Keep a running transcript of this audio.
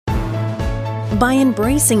By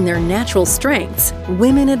embracing their natural strengths,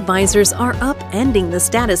 women advisors are upending the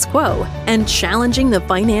status quo and challenging the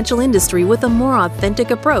financial industry with a more authentic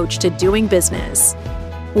approach to doing business.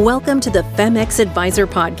 Welcome to the FemX Advisor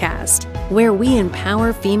Podcast, where we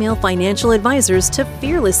empower female financial advisors to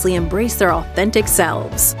fearlessly embrace their authentic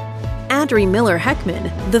selves. Adri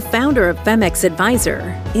Miller-Heckman, the founder of FemX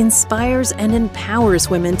Advisor, inspires and empowers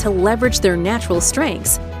women to leverage their natural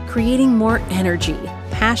strengths, creating more energy,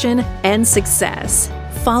 passion, and success.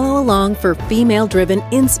 Follow along for female-driven,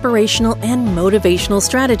 inspirational, and motivational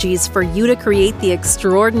strategies for you to create the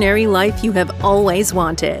extraordinary life you have always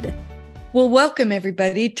wanted. Well, welcome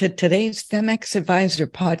everybody to today's FemX Advisor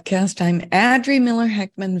podcast. I'm Adri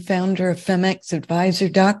Miller-Heckman, founder of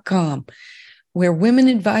FemXadvisor.com, where women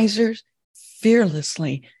advisors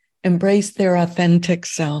fearlessly embrace their authentic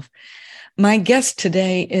self. My guest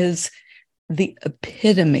today is the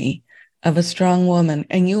epitome of a strong woman,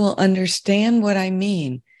 and you will understand what I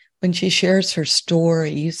mean when she shares her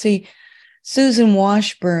story. You see, Susan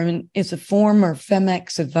Washburn is a former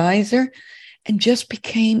FemX advisor and just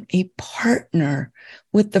became a partner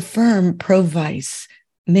with the firm Provice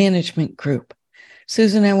Management Group.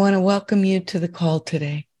 Susan, I want to welcome you to the call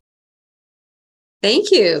today.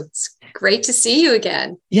 Thank you. It's great to see you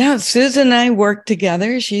again. Yeah, Susan and I work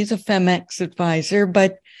together. She's a FemX advisor,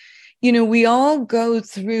 but you know, we all go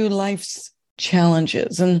through life's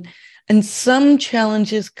challenges, and some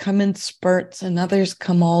challenges come in spurts and others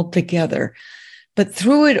come all together. But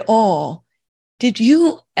through it all, did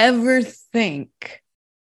you ever think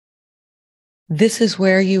this is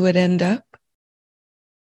where you would end up?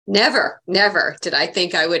 Never did I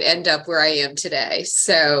think I would end up where I am today.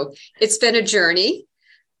 So it's been a journey.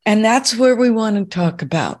 And that's where we want to talk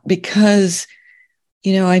about, because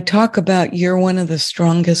you know, I talk about you're one of the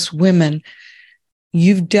strongest women.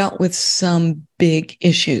 You've dealt with some big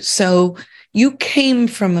issues. So you came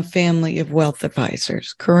from a family of wealth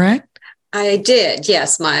advisors, correct? I did.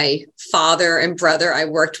 Yes. My father and brother, I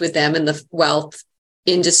worked with them in the wealth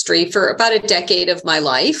industry for about a decade of my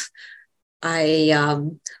life. I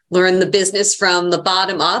learned the business from the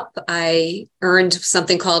bottom up. I earned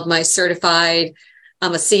something called my certified,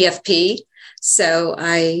 I'm a CFP. So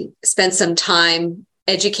I spent some time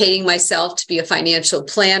educating myself to be a financial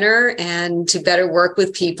planner and to better work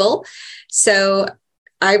with people. So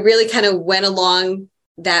I really kind of went along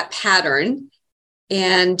that pattern.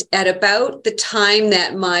 And at about the time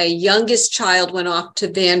that my youngest child went off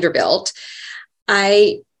to Vanderbilt,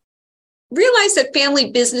 I realized that family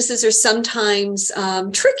businesses are sometimes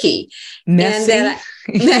tricky.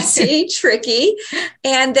 Messy, tricky.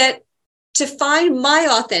 And that to find my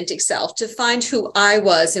authentic self, to find who I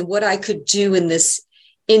was and what I could do in this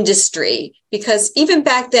industry, because even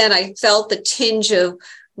back then I felt the tinge of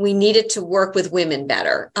we needed to work with women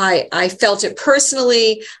better. I felt it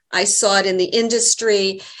personally. I saw it in the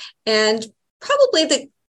industry, and probably the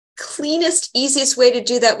cleanest, easiest way to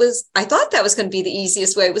do that was, I thought that was going to be the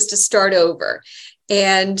easiest way, was to start over.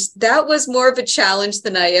 And that was more of a challenge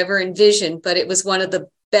than I ever envisioned, but it was one of the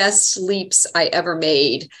best leaps I ever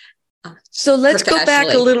made. So let's go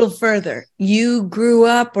back a little further. You grew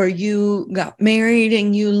up, or you got married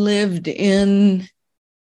and you lived in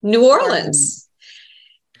New Orleans.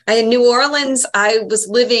 In New Orleans, I was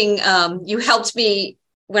living, you helped me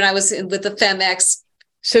when I was with the FemX.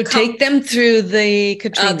 So take them through the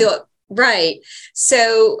Katrina. Right.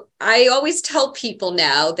 So I always tell people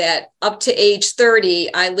now that up to age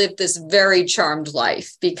 30, I lived this very charmed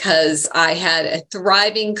life because I had a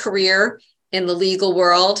thriving career in the legal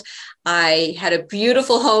world. I had a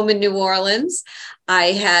beautiful home in New Orleans.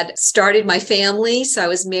 I had started my family. So I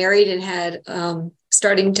was married and had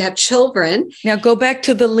starting to have children. Now go back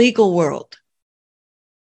to the legal world.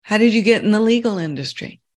 How did you get in the legal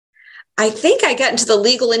industry? I think I got into the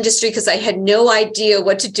legal industry because I had no idea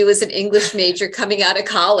what to do as an English major coming out of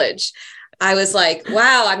college. I was like,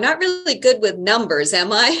 wow, I'm not really good with numbers,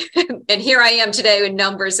 am I? And here I am today with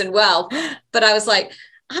numbers and wealth. But I was like,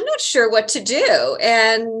 I'm not sure what to do.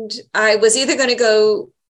 And I was either going to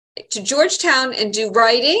go to Georgetown and do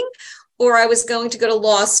writing, or I was going to go to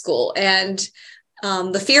law school. And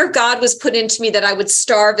the fear of God was put into me that I would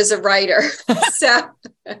starve as a writer. So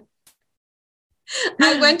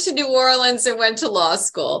I went to New Orleans and went to law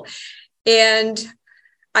school. And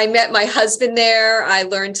I met my husband there. I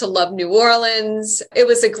learned to love New Orleans. It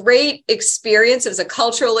was a great experience. It was a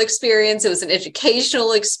cultural experience. It was an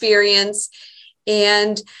educational experience.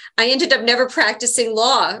 And I ended up never practicing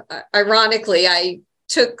law. Ironically, I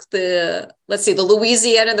took the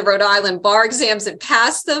Louisiana and the Rhode Island bar exams and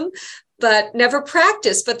passed them, but never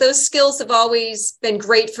practiced. But those skills have always been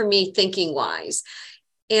great for me thinking wise.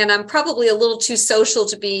 And I'm probably a little too social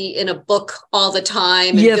to be in a book all the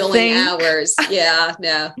time and You billing think? hours. Yeah,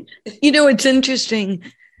 no. It's interesting.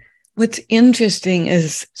 What's interesting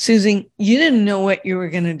is, Susie, you didn't know what you were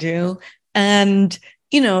going to do. And,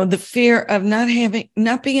 the fear of not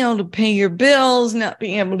being able to pay your bills, not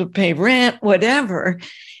being able to pay rent, whatever.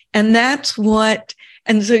 And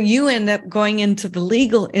and so you end up going into the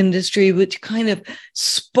legal industry, which kind of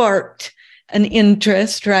sparked an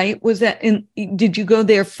interest, right? Did you go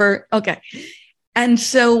there first? Okay. And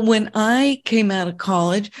so when I came out of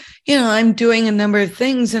college, I'm doing a number of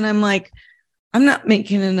things and I'm like, I'm not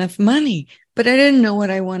making enough money, but I didn't know what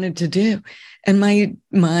I wanted to do. And my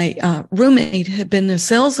roommate had been a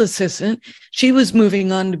sales assistant. She was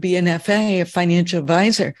moving on to be an FA, a financial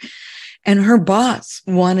advisor, and her boss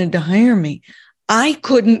wanted to hire me. I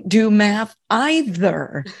couldn't do math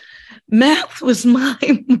either. Math was my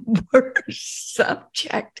worst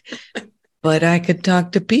subject, but I could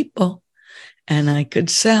talk to people and I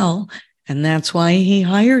could sell. And that's why he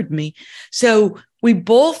hired me. So we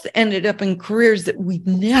both ended up in careers that we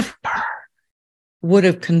never would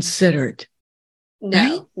have considered. No,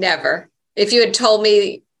 right? Never. If you had told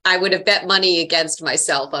me, I would have bet money against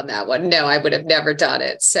myself on that one. No, I would have never done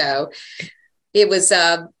it. So it was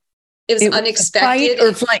unexpected. Fight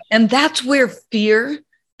or flight. And that's where fear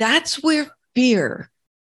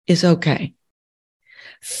is okay.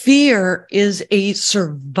 Fear is a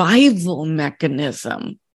survival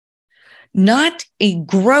mechanism, not a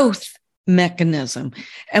growth mechanism.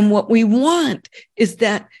 And what we want is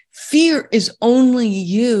that fear is only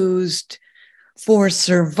used for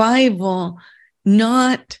survival,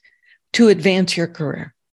 not to advance your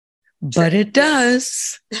career. But it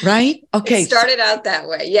does, right? Okay. It started out that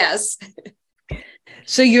way, yes.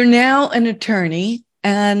 So you're now an attorney,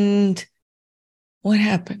 and what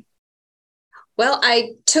happened? Well,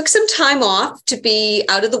 I took some time off to be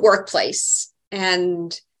out of the workplace.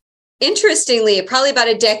 And interestingly, probably about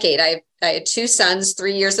a decade, I had two sons,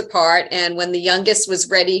 3 years apart. And when the youngest was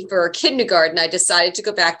ready for kindergarten, I decided to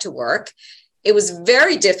go back to work. It was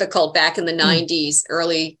very difficult back in the 90s,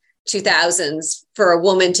 early 2000s, for a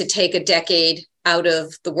woman to take a decade out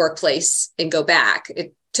of the workplace and go back.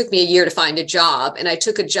 It took me a year to find a job. And I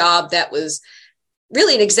took a job that was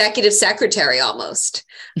really an executive secretary almost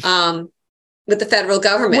with the federal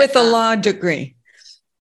government. With a law degree.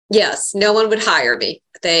 Yes, no one would hire me.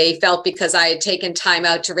 They felt because I had taken time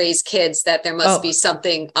out to raise kids that there must be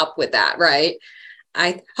something up with that, right?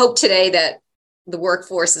 I hope today that the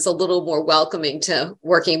workforce is a little more welcoming to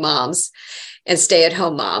working moms and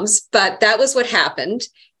stay-at-home moms, but that was what happened.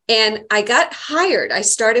 And I got hired. I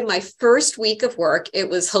started my first week of work. It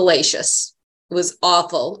was hellacious. It was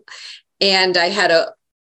awful. And I had a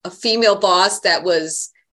female boss that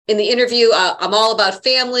was in the interview, I'm all about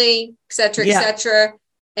family, et cetera, et cetera.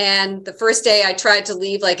 And the first day I tried to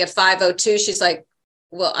leave like at 5:02, she's like,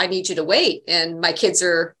 well, I need you to wait. And my kids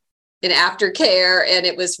are in aftercare. And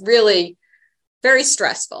it was really very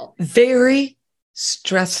stressful. Very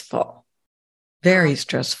stressful. Very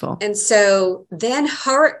stressful. And so then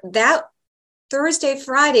that Thursday,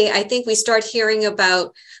 Friday, I think we start hearing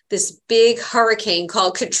about this big hurricane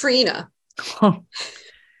called Katrina. Oh.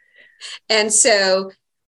 And so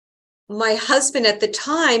my husband at the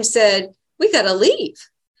time said, we got to leave.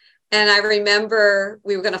 And I remember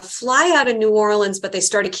we were going to fly out of New Orleans, but they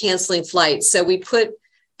started canceling flights. So we put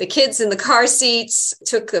the kids in the car seats,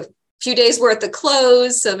 took a few days worth of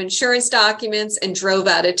clothes, some insurance documents, and drove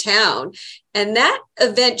out of town. And that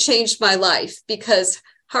event changed my life because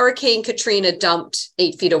Hurricane Katrina dumped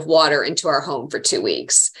 8 feet of water into our home for 2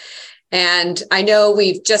 weeks. And I know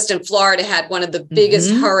we've just in Florida had one of the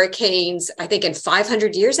biggest hurricanes, I think, in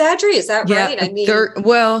 500 years, Adri. Is that right? I mean,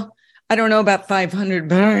 well, I don't know about 500,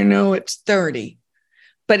 but I know it's 30.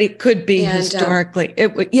 But it could be historically.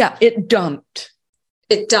 It dumped.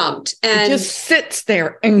 It dumped. And it just sits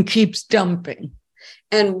there and keeps dumping.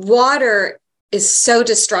 And water is so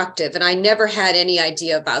destructive. And I never had any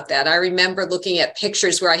idea about that. I remember looking at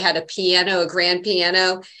pictures where I had a grand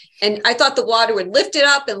piano, and I thought the water would lift it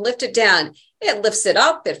up and lift it down. It lifts it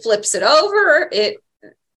up, it flips it over, it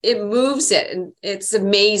moves it, and it's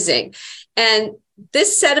amazing. And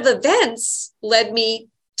this set of events led me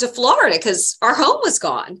to Florida because our home was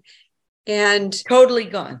gone. And totally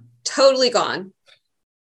gone. Totally gone.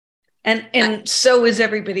 And so is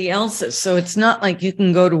everybody else's. So it's not like you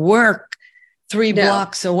can go to work 3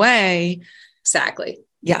 blocks away. Exactly.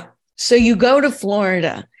 Yeah. So you go to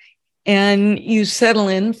Florida and you settle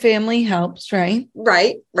in. Family helps, right?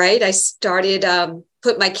 Right. I started,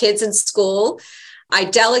 put my kids in school. I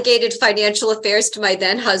delegated financial affairs to my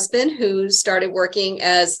then husband, who started working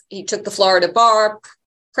he took the Florida bar,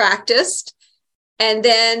 practiced. And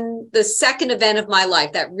then the second event of my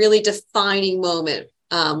life, that really defining moment,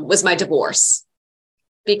 was my divorce.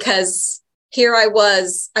 Because here I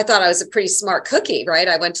was, I thought I was a pretty smart cookie, right?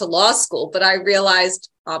 I went to law school, but I realized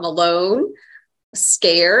I'm alone,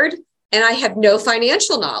 scared, and I have no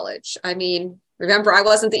financial knowledge. I mean, remember, I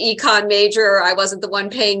wasn't the econ major. I wasn't the one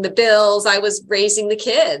paying the bills. I was raising the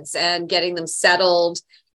kids and getting them settled.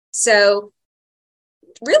 So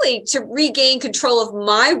really, to regain control of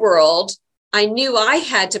my world, I knew I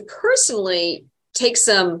had to personally take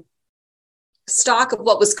some stock of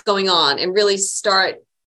what was going on and really start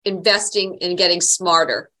investing in getting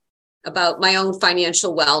smarter about my own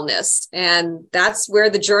financial wellness. And that's where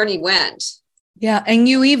the journey went. Yeah. And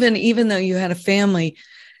you even though you had a family,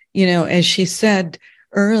 as she said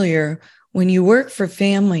earlier, when you work for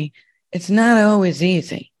family, it's not always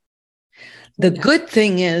easy. The good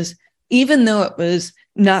thing is, even though it was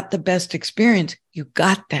not the best experience, you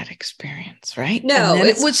got that experience, right? No, and then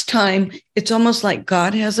it was time. It's almost like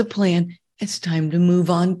God has a plan. It's time to move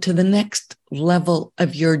on to the next level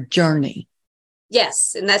of your journey.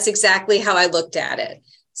 Yes. And that's exactly how I looked at it.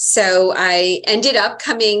 So I ended up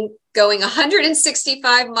going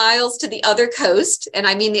 165 miles to the other coast. And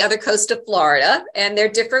I mean the other coast of Florida, and they're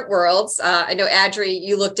different worlds. I know, Adri,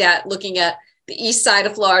 you looking at the east side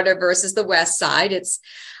of Florida versus the west side.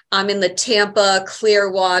 I'm in the Tampa,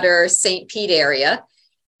 Clearwater, St. Pete area.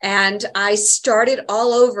 And I started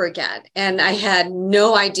all over again. And I had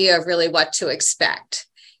no idea really what to expect.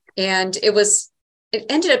 And it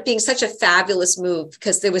ended up being such a fabulous move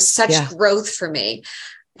because there was such growth for me.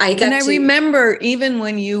 I remember even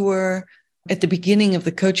when you were at the beginning of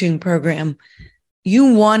the coaching program,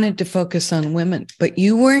 you wanted to focus on women, but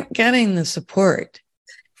you weren't getting the support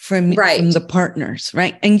from the partners,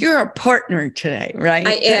 right? And you're a partner today, right?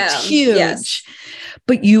 I am. That's huge. Yes.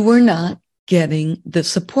 But you were not getting the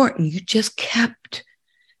support, and you just kept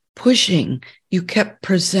pushing. You kept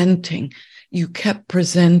presenting.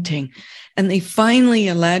 And they finally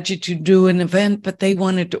allowed you to do an event, but they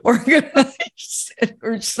wanted to organize it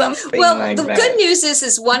or something. Well, like the that. good news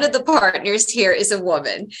is one of the partners here is a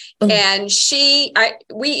woman. And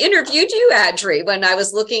we interviewed you, Adri, when I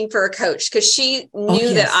was looking for a coach, because she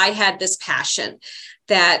knew that I had this passion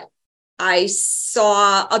that I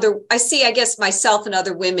see, I guess, myself and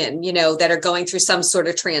other women, that are going through some sort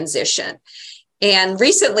of transition. And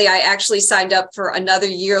recently I actually signed up for another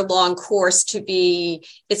year-long course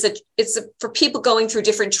it's for people going through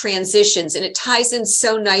different transitions. And it ties in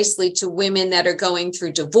so nicely to women that are going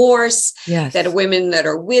through divorce, that are women that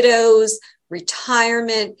are widows,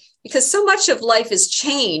 retirement, because so much of life is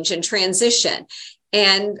change and transition.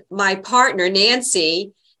 And my partner,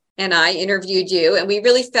 Nancy, and I interviewed you, and we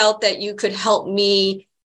really felt that you could help me.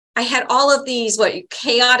 I had all of these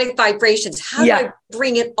chaotic vibrations. How do I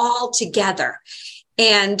bring it all together?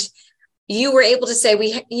 And you were able to say,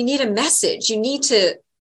 you need a message. You need to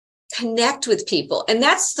connect with people. And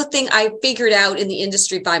that's the thing I figured out in the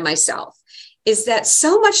industry by myself, is that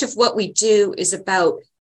so much of what we do is about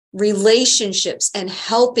relationships and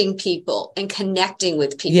helping people and connecting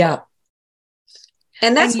with people. Yeah.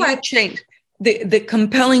 And that's why I changed the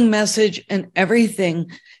compelling message and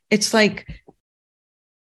everything. It's like,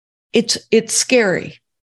 it's scary.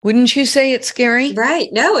 Wouldn't you say it's scary? Right.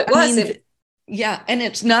 No, it wasn't. And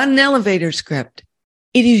it's not an elevator script.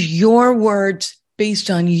 It is your words based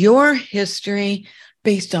on your history,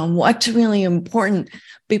 based on what's really important,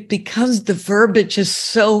 but because the verbiage is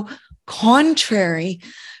so contrary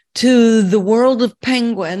to the world of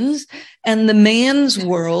penguins and the man's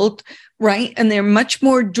world, right? And they're much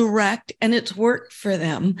more direct, and it's worked for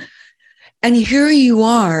them. And here you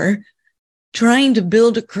are trying to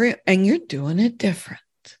build a career, and you're doing it different.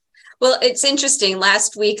 Well, it's interesting.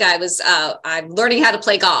 Last week I'm learning how to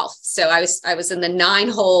play golf. So I was in the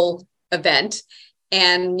 9-hole event,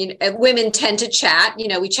 and women tend to chat.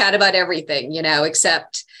 We chat about everything,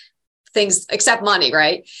 except money,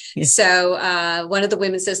 right? Yeah. So one of the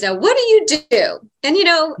women says, "Now, what do you do?"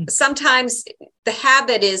 And sometimes the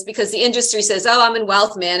habit is, because the industry says, "Oh, I'm in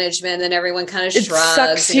wealth management," and everyone kind of shrugs. It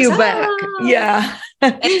sucks you back. Yeah.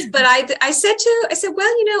 But I said,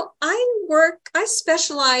 well, I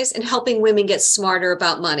specialize in helping women get smarter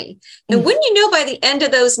about money. And wouldn't you know, by the end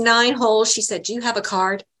of those 9 holes, she said, "Do you have a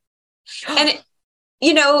card?" And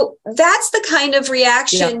that's the kind of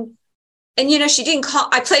reaction. Yeah. And, she didn't call.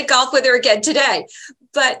 I played golf with her again today,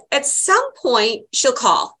 but at some point she'll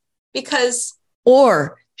call,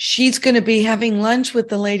 or she's going to be having lunch with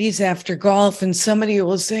the ladies after golf, and somebody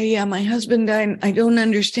will say, "Yeah, my husband died. I don't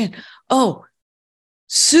understand." Oh,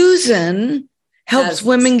 Susan helps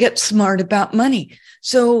women get smart about money.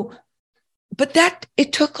 So but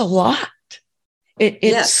it took a lot. It's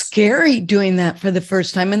Yes. scary doing that for the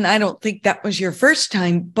first time. And I don't think that was your first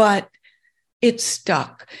time, but it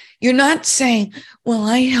stuck. You're not saying, well,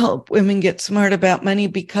 I help women get smart about money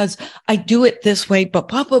because I do it this way, but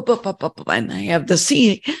blah, blah, blah, blah, blah, blah, and I have the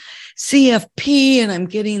CFP and I'm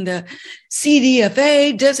getting the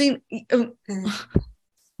CDFA.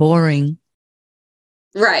 Boring.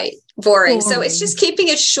 Right. Boring. So it's just keeping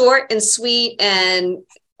it short and sweet and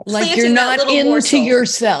like you're not into morsel.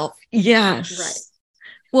 Yourself. Yes. Right.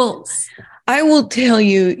 Well, I will tell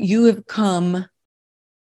you, you have come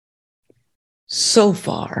so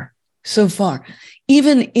far,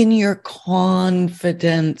 even in your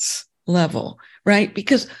confidence level, right?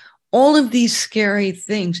 Because all of these scary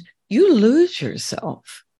things, you lose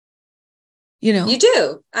yourself. You know, you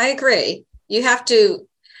do. I agree. You have to.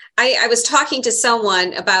 I was talking to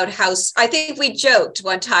someone about how I think we joked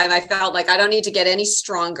one time. I felt like I don't need to get any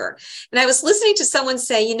stronger. And I was listening to someone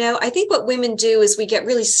say, you know, I think what women do is we get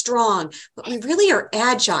really strong, but we really are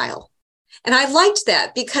agile. And I liked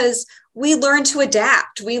that because we learn to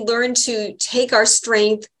adapt. We learn to take our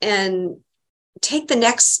strength and take the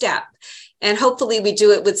next step. And hopefully we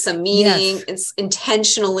do it with some meaning and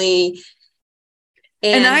intentionally.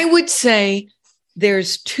 And I would say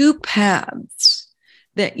there's two paths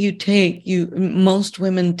that you take, most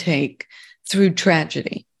women take through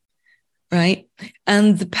tragedy, right?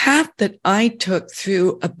 And the path that I took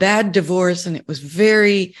through a bad divorce, and it was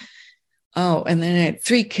and then I had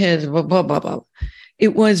 3 kids, blah, blah, blah, blah.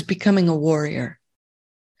 It was becoming a warrior.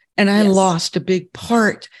 And I lost a big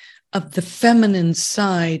part of the feminine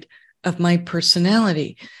side of my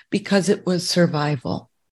personality because it was survival.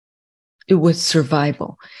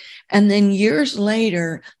 And then years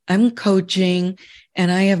later, I'm coaching and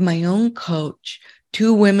I have my own coach,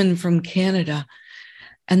 2 women from Canada.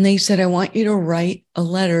 And they said, I want you to write a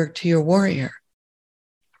letter to your warrior.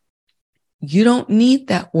 You don't need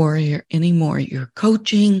that warrior anymore. You're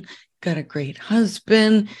coaching, got a great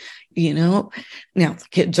husband, you know. Now, the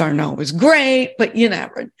kids aren't always great, but you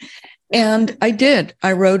never. And I did.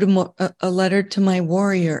 I wrote a letter to my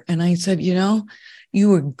warrior. And I said, you know, you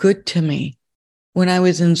were good to me when I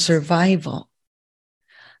was in survival.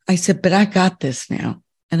 I said, but I got this now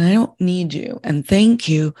and I don't need you. And thank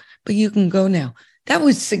you, but you can go now. That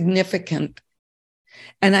was significant.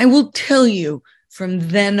 And I will tell you from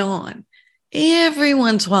then on, every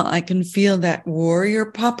once in a while, I can feel that warrior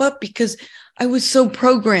pop up because I was so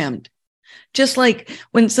programmed. Just like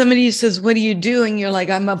when somebody says, what are you doing? You're like,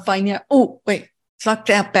 I'm a finance. Oh, wait, suck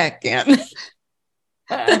that back in.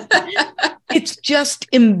 It's just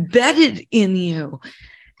embedded in you.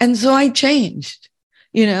 And so I changed,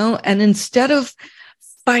 you know, and instead of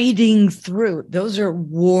fighting through, those are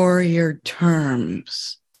warrior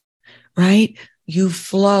terms, right? You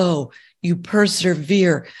flow, you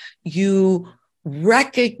persevere, you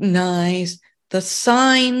recognize the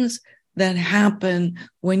signs that happen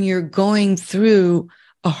when you're going through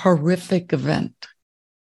a horrific event,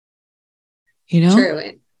 you know?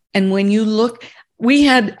 True. And when you look, we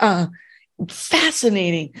had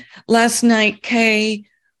fascinating last night, Kay,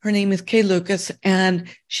 her name is Kay Lucas, and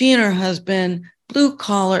she and her husband, blue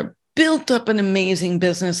collar, built up an amazing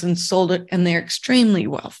business and sold it, and they're extremely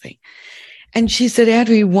wealthy. And she said,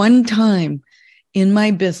 Adri, one time in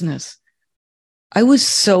my business, I was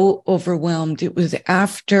so overwhelmed. It was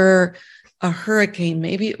after a hurricane,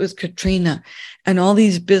 maybe it was Katrina, and all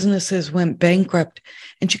these businesses went bankrupt.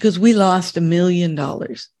 And she goes, we lost $1 million.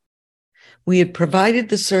 We had provided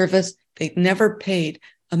the service. They'd never paid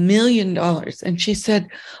 $1 million. And she said,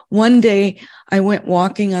 one day I went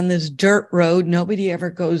walking on this dirt road. Nobody ever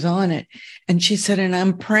goes on it. And she said, and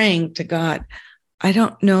I'm praying to God, I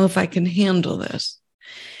don't know if I can handle this.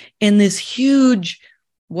 And this huge,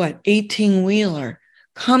 18-wheeler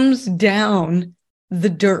comes down the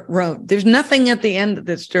dirt road. There's nothing at the end of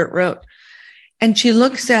this dirt road. And she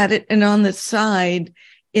looks at it, and on the side,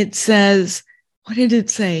 it says, what did it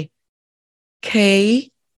say?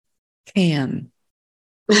 K can.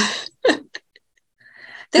 And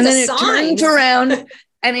then it turned around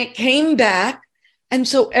and it came back. And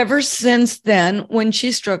so ever since then, when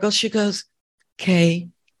she struggles, she goes, K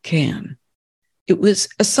can. It was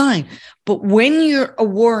a sign. But when you're a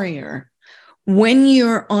warrior, when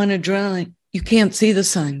you're on adrenaline, you can't see the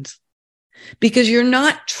signs because you're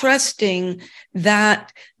not trusting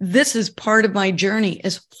that this is part of my journey.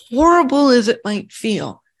 As horrible as it might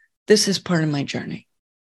feel, this is part of my journey.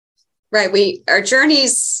 Right. Our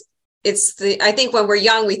journeys, I think when we're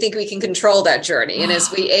young, we think we can control that journey. And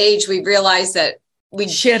as we age, we realize that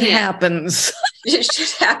shit happens.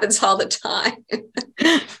 Shit happens all the time.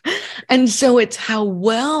 And so it's how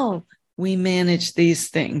well we manage these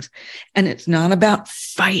things. And it's not about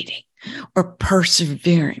fighting or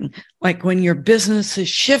persevering. Like when your business is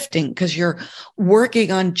shifting because you're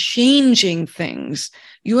working on changing things,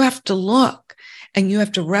 you have to look and you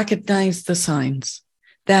have to recognize the signs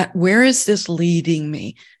that where is this leading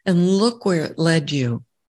me? And look where it led you.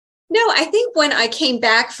 No, I think when I came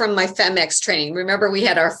back from my Femex training, remember we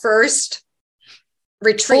had our first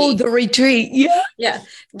retreat. Oh, the retreat. Yeah. Yeah.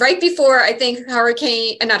 Right before, I think,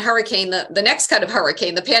 the next kind of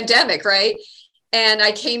hurricane, the pandemic, right? And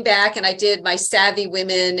I came back and I did my Savvy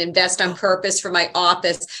Women Invest on Purpose for my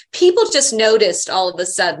office. People just noticed all of a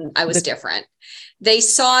sudden I was different. They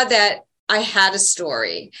saw that I had a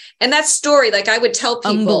story. And that story, like I would tell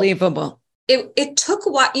people. Unbelievable. It took a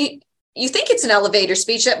while. You think it's an elevator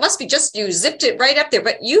speech. That must be just you zipped it right up there.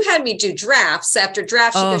 But you had me do drafts after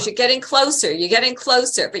drafts because you're getting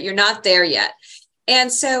closer, but you're not there yet.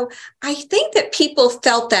 And so I think that people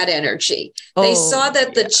felt that energy. They saw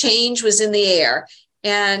that the change was in the air.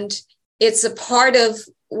 And it's a part of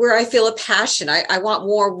where I feel a passion. I want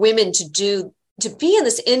more women to be in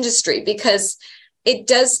this industry because it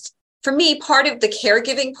does, for me, part of the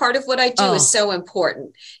caregiving part of what I do is so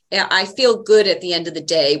important. I feel good at the end of the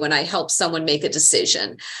day when I help someone make a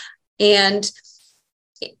decision. And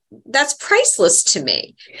that's priceless to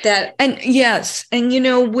me. Yes. And,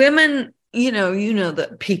 women,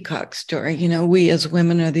 the peacock story, we as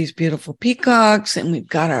women are these beautiful peacocks and we've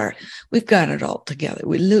got it all together.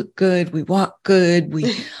 We look good. We walk good.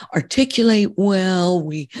 We articulate well.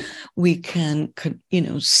 We can,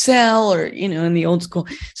 sell or, in the old school.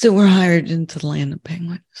 So we're hired into the land of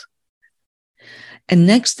penguins. And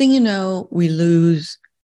next thing you know, we lose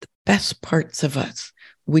the best parts of us,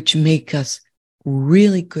 which make us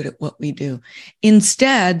really good at what we do.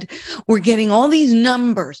 Instead, we're getting all these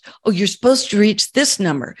numbers. Oh, you're supposed to reach this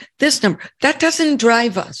number. That doesn't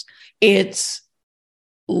drive us. It's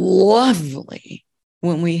lovely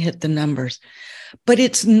when we hit the numbers, but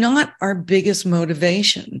it's not our biggest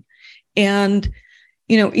motivation. And,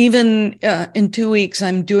 even in 2 weeks,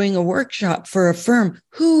 I'm doing a workshop for a firm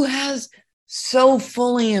who has so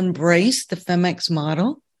fully embraced the Femex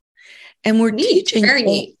model. And we're teaching. Very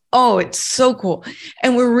neat. Oh, it's so cool.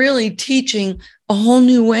 And we're really teaching a whole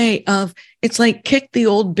new way of, it's like kick the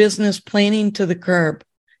old business planning to the curb.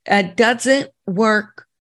 It doesn't work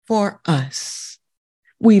for us.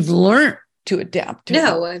 We've learned to adapt to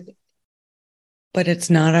it. But it's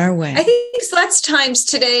not our way. I think lots of times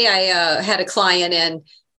today I had a client and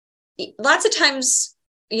lots of times,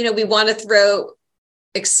 we want to throw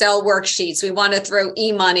Excel worksheets. We want to throw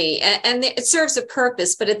e-money and it serves a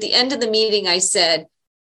purpose. But at the end of the meeting, I said,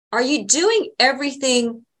 are you doing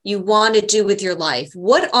everything you want to do with your life?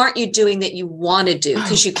 What aren't you doing that you want to do?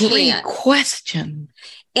 Because you can't. Great question.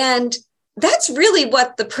 And that's really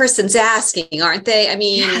what the person's asking, aren't they? I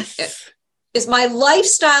mean, yes. Is my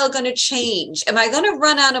lifestyle going to change? Am I going to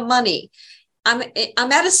run out of money? I'm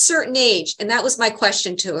at a certain age. And that was my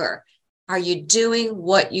question to her. Are you doing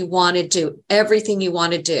what you want to do? Everything you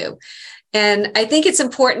want to do? And I think it's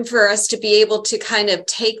important for us to be able to kind of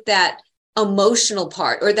take that emotional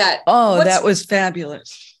part or that. Oh, that was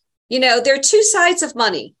fabulous. There are two sides of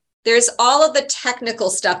money. There's all of the technical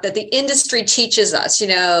stuff that the industry teaches us,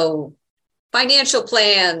 financial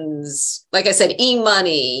plans, like I said,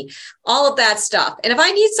 e-money, all of that stuff. And if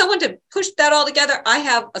I need someone to push that all together, I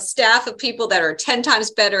have a staff of people that are 10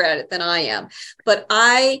 times better at it than I am. But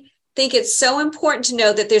I think it's so important to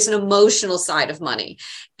know that there's an emotional side of money.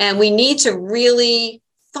 And we need to really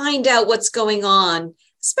find out what's going on,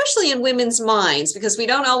 especially in women's minds, because we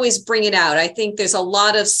don't always bring it out. I think there's a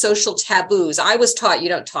lot of social taboos. I was taught you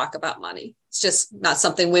don't talk about money. It's just not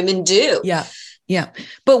something women do. Yeah. Yeah.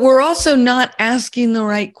 But we're also not asking the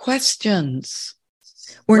right questions.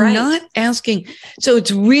 We're not asking. So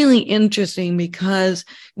it's really interesting because,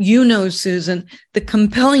 Susan, the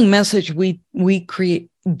compelling message we create,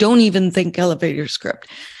 don't even think elevator script.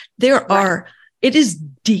 It is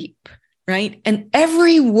deep, right? And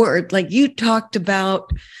every word, like you talked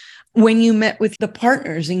about when you met with the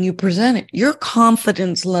partners and you presented, your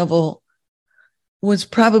confidence level was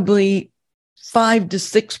probably 5 to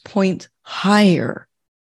 6 points higher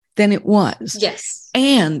than it was. Yes.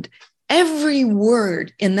 And every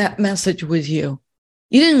word in that message was you.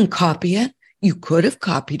 You didn't copy it. You could have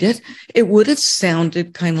copied it. It would have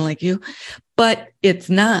sounded kind of like you, but it's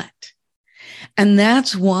not. And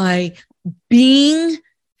that's why being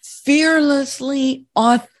fearlessly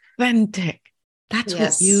authentic, that's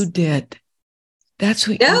what you did. That's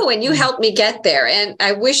what and you helped me get there. And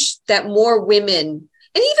I wish that more women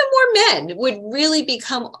and even more men would really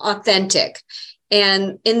become authentic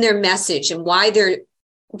and in their message and why they're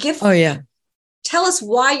Oh, yeah. Tell us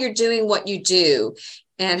why you're doing what you do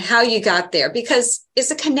and how you got there, because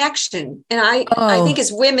it's a connection. And I think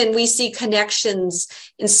as women, we see connections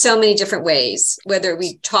in so many different ways, whether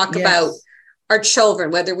we talk about our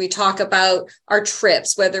children, whether we talk about our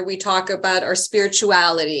trips, whether we talk about our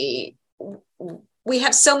spirituality. We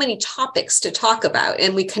have so many topics to talk about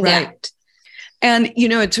and we connect. Right. And,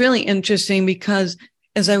 it's really interesting because,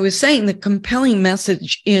 as I was saying, the compelling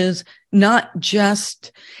message is not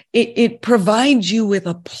just, it provides you with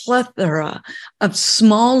a plethora of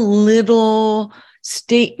small little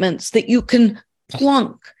statements that you can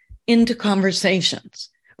plunk into conversations,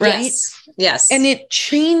 right? Yes. And it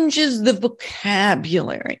changes the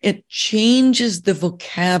vocabulary.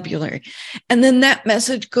 And then that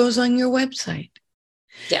message goes on your website.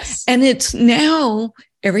 Yes. And it's now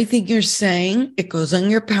everything you're saying, it goes on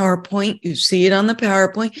your PowerPoint. You see it on the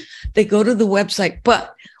PowerPoint. They go to the website.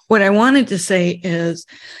 But what I wanted to say is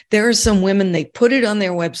there are some women, they put it on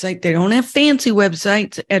their website. They don't have fancy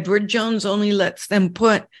websites. Edward Jones only lets them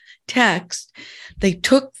put text. They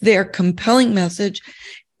took their compelling message,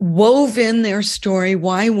 wove in their story,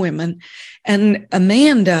 why women. And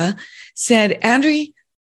Amanda said, Adri,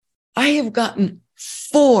 I have gotten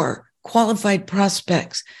 4 qualified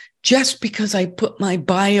prospects just because I put my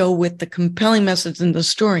bio with the compelling message in the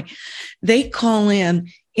story. They call in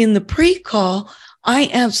the pre-call. I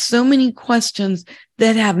ask so many questions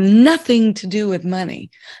that have nothing to do with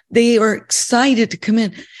money. They are excited to come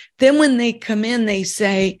in. Then when they come in, they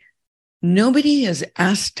say, nobody has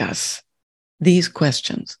asked us these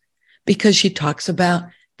questions, because she talks about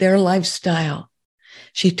their lifestyle.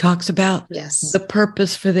 She talks about the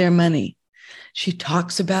purpose for their money. She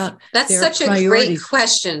talks about that's their such priorities. A great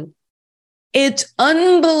question. It's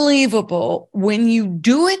unbelievable when you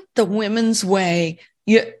do it the women's way.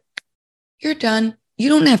 You're done. You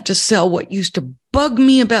don't have to sell what used to bug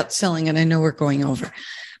me about selling. And I know we're going over,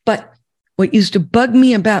 but what used to bug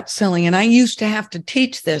me about selling, and I used to have to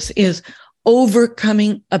teach this, is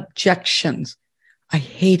overcoming objections. I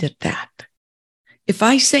hated that. If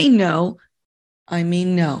I say no, I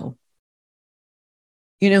mean no.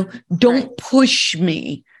 Don't push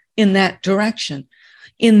me in that direction.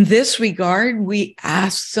 In this regard, we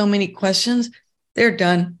ask so many questions. They're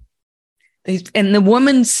done. And the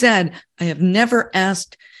woman said, I have never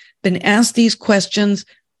been asked these questions.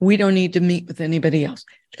 We don't need to meet with anybody else.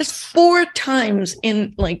 Just 4 times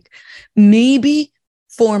in maybe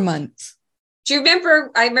 4 months. Do you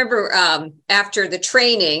remember? I remember after the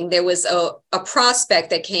training, there was a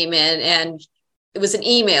prospect that came in, and it was an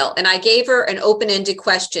email, and I gave her an open-ended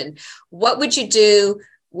question. What would you do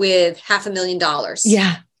with $500,000?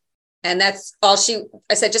 Yeah. And that's all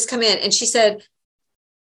I said, just come in. And she said,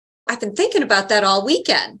 I've been thinking about that all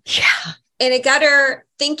weekend. Yeah. And it got her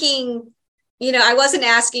thinking, I wasn't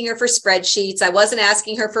asking her for spreadsheets. I wasn't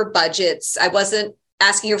asking her for budgets. I wasn't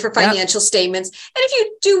asking her for financial statements. And if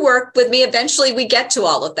you do work with me, eventually we get to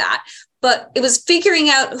all of that. But it was figuring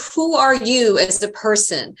out, who are you as a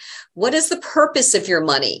person? What is the purpose of your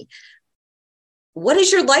money? What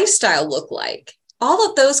does your lifestyle look like? All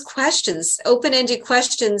of those questions, open-ended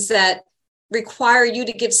questions that require you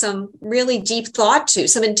to give some really deep thought to,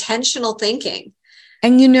 some intentional thinking.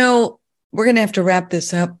 And we're going to have to wrap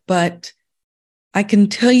this up, but I can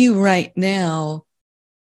tell you right now,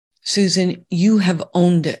 Susan, you have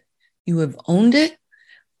owned it. You have owned it.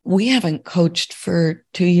 We haven't coached for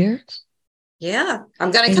 2 years. Yeah,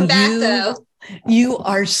 I'm going to come back though. You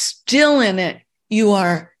are still in it. You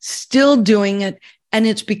are still doing it. And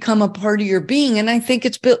it's become a part of your being. And I think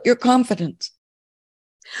it's built your confidence.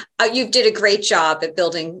 You did a great job at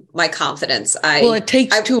building my confidence. It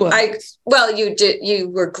takes 2 of us. Well, you did. You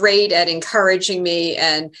were great at encouraging me.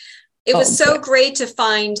 And it was so great to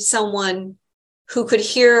find someone who could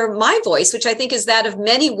hear my voice, which I think is that of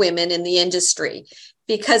many women in the industry,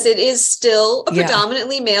 because it is still a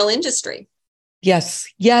predominantly male industry. Yes.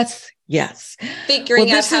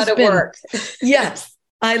 Figuring out how to work. Yes.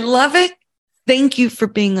 I love it. Thank you for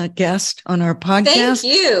being a guest on our podcast. Thank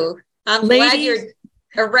you. I'm glad you're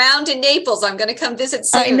around in Naples. I'm going to come visit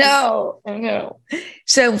soon. I know.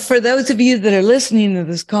 So for those of you that are listening to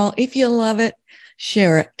this call, if you love it,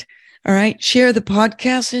 share it. All right. Share the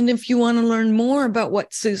podcast. And if you want to learn more about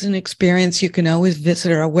what Susan experienced, you can always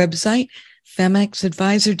visit our website,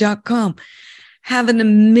 femexadvisor.com. Have an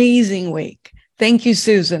amazing week. Thank you,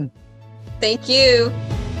 Susan. Thank you.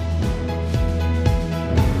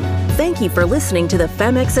 Thank you for listening to the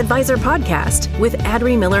Femex Advisor podcast with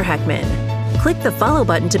Adri Miller-Heckman. Click the follow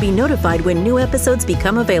button to be notified when new episodes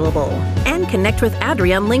become available, and connect with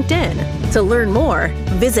Adri on LinkedIn. To learn more,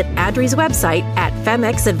 visit Adri's website at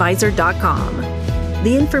femexadvisor.com.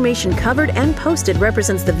 The information covered and posted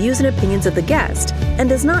represents the views and opinions of the guest and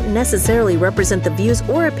does not necessarily represent the views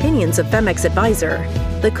or opinions of Femex Advisor.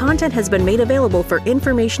 The content has been made available for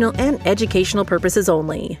informational and educational purposes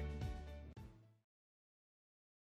only.